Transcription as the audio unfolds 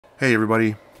Hey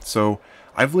everybody. So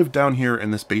I've lived down here in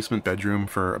this basement bedroom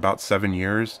for about 7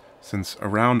 years, since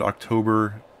around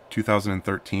October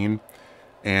 2013.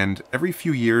 And every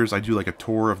few years I do like a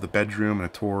tour of the bedroom and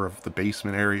a tour of the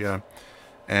basement area.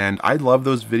 And I love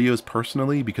those videos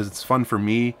personally because it's fun for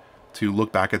me to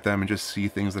look back at them and just see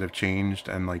things that have changed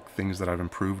and like things that I've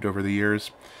improved over the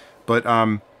years. But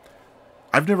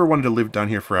I've never wanted to live down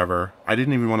here forever. I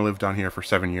didn't even want to live down here for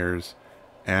 7 years.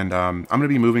 And I'm going to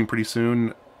be moving pretty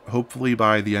soon, hopefully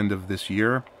by the end of this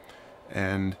year.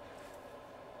 And,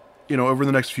 you know, over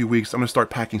the next few weeks, I'm going to start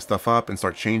packing stuff up and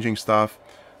start changing stuff.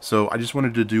 So I just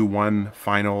wanted to do one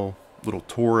final little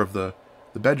tour of the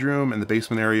bedroom and the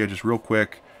basement area just real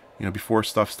quick, you know, before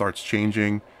stuff starts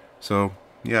changing. So,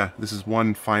 yeah, this is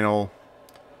one final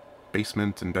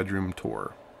basement and bedroom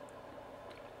tour.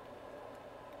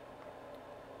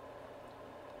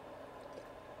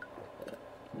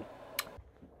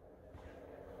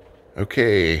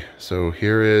 Okay, so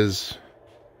here is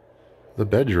the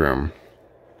bedroom.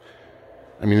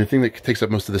 I mean, the thing that takes up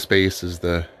most of the space is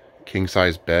the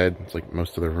king-size bed. It's like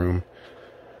most of the room.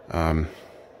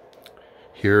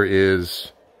 Here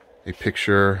is a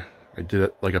picture. I did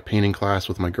like a painting class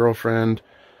with my girlfriend.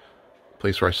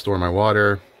 Place where I store my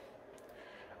water.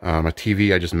 A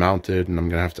TV I just mounted, and I'm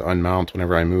gonna have to unmount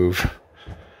whenever I move.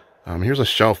 Here's a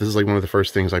shelf. This is like one of the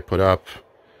first things I put up.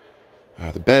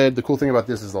 The bed, the cool thing about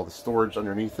this is all the storage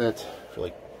underneath it for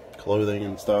like clothing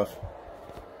and stuff.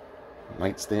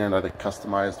 Nightstand I like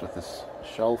customized with this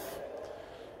shelf.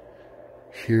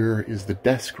 Here is the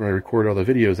desk where I record all the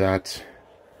videos at.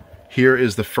 Here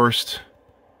is the first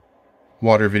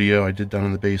water video I did down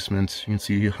in the basement. You can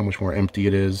see how much more empty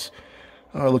it is.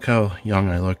 Oh, look how young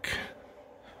I look.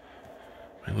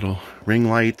 My little ring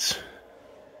light.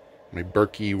 My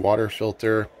Berkey water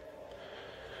filter.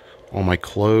 All my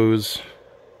clothes.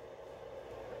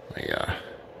 My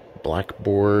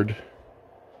blackboard.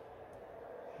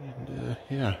 And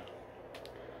yeah.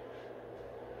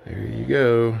 There you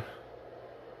go.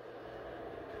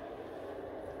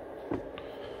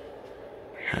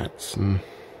 Hats and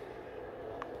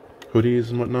hoodies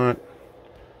and whatnot.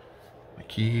 My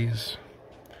keys.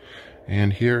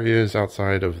 And here is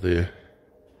outside of the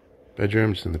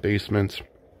bedroom, just in the basement.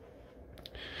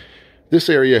 This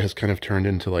area has kind of turned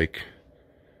into like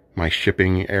my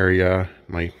shipping area,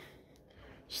 my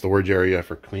storage area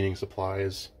for cleaning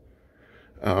supplies.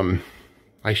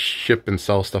 I ship and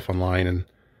sell stuff online, and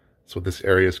so this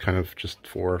area is kind of just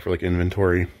for like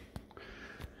inventory.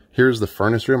 Here's the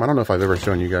furnace room. I don't know if I've ever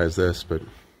shown you guys this, but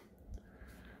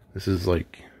this is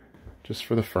like just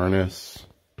for the furnace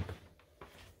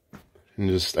and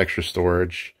just extra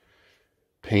storage,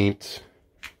 paint,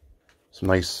 some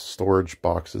nice storage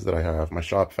boxes that I have, my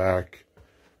shop vac,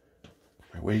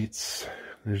 my weights.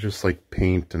 There's just like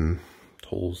paint and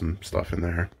tools and stuff in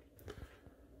there.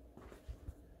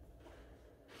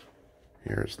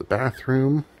 Here's the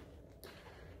bathroom.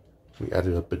 We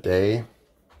added a bidet.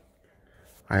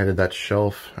 I added that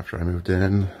shelf after I moved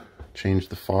in, changed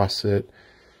the faucet,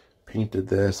 painted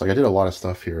this. Like, I did a lot of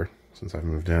stuff here since I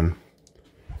moved in.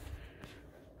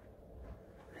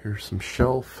 Here's some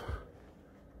shelf.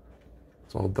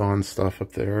 It's all Dawn stuff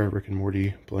up there, Rick and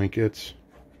Morty blankets.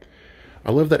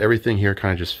 I love that everything here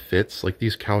kind of just fits. Like,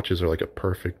 these couches are like a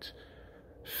perfect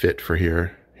fit for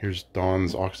here. Here's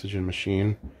Dawn's oxygen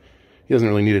machine. He doesn't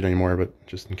really need it anymore, but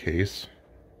just in case.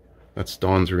 That's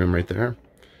Dawn's room right there.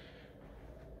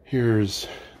 Here's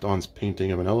Dawn's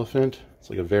painting of an elephant. It's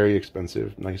like a very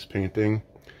expensive, nice painting.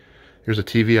 Here's a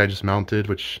TV I just mounted,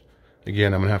 which,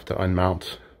 again, I'm going to have to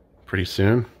unmount pretty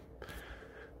soon.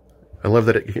 I love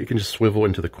that it can just swivel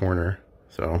into the corner.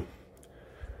 So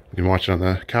you can watch it on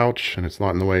the couch, and it's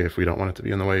not in the way if we don't want it to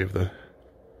be in the way of the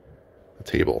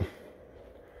table.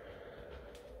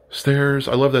 Stairs.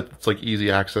 I love that it's like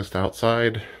easy access to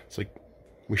outside. It's like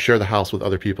we share the house with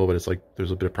other people, but it's like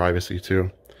there's a bit of privacy too.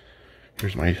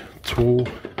 Here's my tool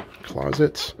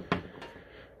closet.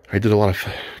 I did a lot of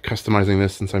customizing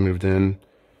this since I moved in.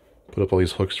 Put up all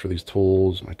these hooks for these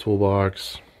tools, my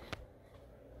toolbox.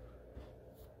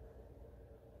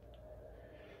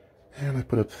 And I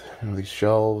put up, you know, these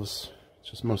shelves.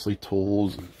 It's just mostly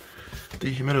tools, and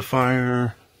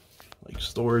dehumidifier, like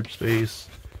storage space.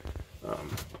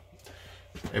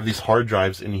 I have these hard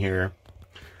drives in here.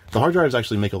 The hard drives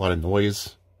actually make a lot of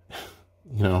noise,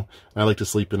 you know, and I like to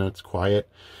sleep in it, it's quiet.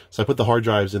 So I put the hard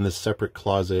drives in this separate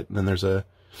closet, and then there's a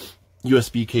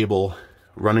USB cable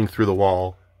running through the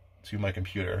wall to my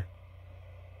computer.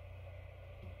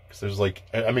 Because there's like,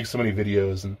 I make so many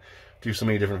videos and do so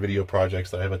many different video projects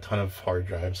that I have a ton of hard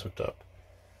drives hooked up.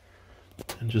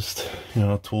 And just, you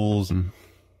know, tools and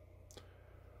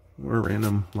More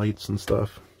random lights and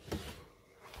stuff.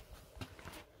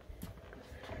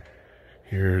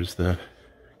 Here's the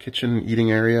kitchen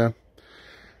eating area.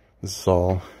 This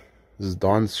is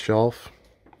Dawn's shelf.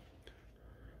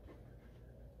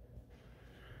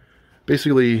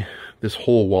 Basically, this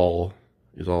whole wall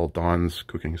is all Dawn's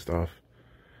cooking stuff.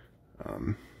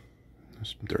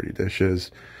 There's some dirty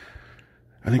dishes.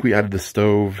 I think we added the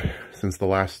stove since the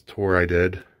last tour I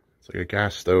did. It's like a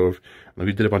gas stove. And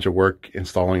we did a bunch of work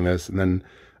installing this, and then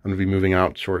I'm gonna be moving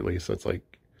out shortly. So it's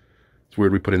like, it's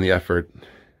weird we put in the effort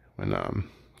when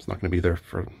it's not gonna be there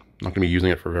for, not gonna be using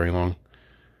it for very long.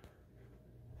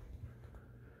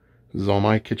 This is all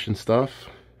my kitchen stuff.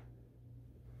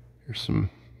 Here's some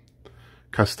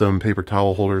custom paper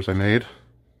towel holders I made.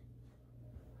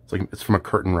 It's like, it's from a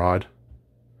curtain rod.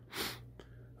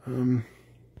 This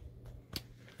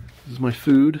is my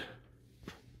food.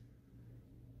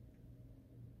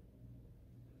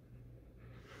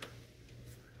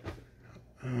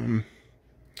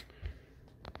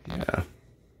 Yeah.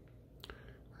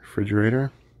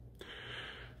 Refrigerator.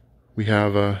 We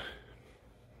have a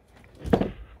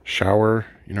shower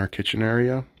in our kitchen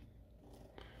area.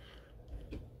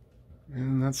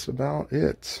 And that's about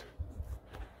it.